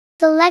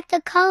Select a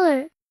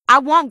color. I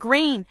want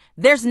green.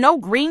 There's no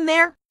green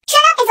there?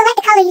 Shut up and select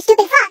the color, you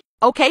stupid fuck!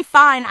 Okay,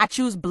 fine. I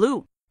choose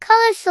blue.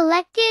 Color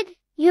selected.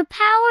 Your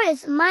power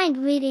is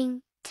mind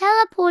reading.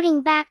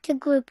 Teleporting back to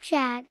group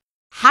chat.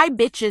 Hi,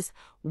 bitches.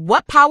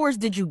 What powers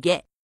did you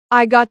get?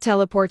 I got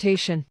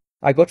teleportation.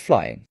 I got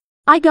flying.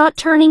 I got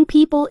turning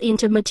people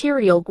into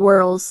material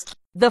girls.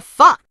 The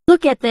fuck?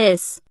 Look at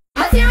this.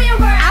 Material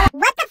girl!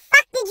 What the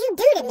fuck did you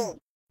do to me?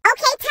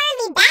 Okay, turn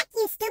me back,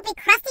 you stupid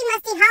crusty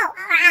musty hoe,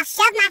 or I'll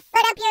shove my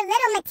foot up your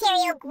little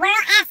material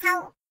girl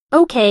asshole.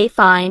 Okay,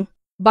 fine.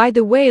 By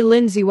the way,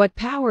 Lindsay, what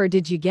power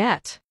did you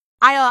get?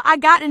 I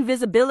got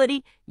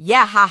invisibility.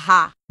 Yeah,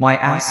 haha. My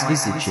ass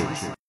is itchy.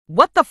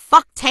 What the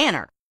fuck,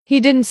 Tanner? He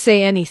didn't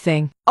say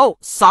anything. Oh,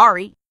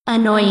 sorry.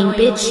 Annoying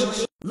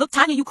bitch. Look,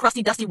 Tanya, you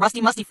crusty, dusty,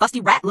 rusty, musty, fusty,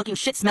 rat-looking,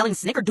 shit-smelling,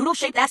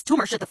 snickerdoodle-shaped ass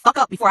tumor. Shut the fuck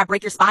up before I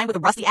break your spine with a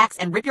rusty axe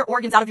and rip your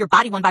organs out of your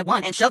body one by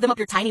one and shove them up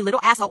your tiny little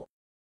asshole.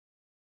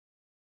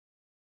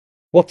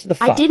 What the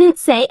fuck? I didn't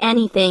say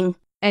anything.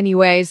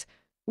 Anyways,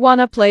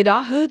 wanna play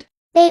Da Hood?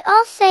 They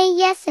all say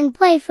yes and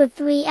play for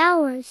 3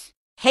 hours.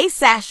 Hey,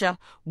 Sasha,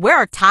 where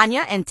are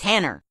Tanya and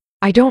Tanner?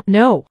 I don't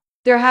know.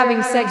 They're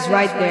having sex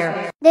right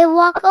there. They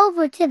walk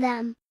over to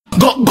them.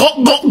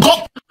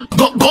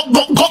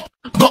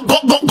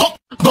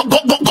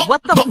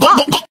 What the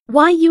fuck?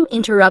 Why you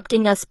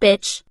interrupting us,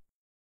 bitch?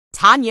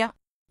 Tanya,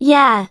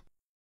 Yeah.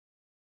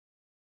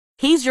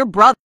 he's your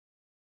brother.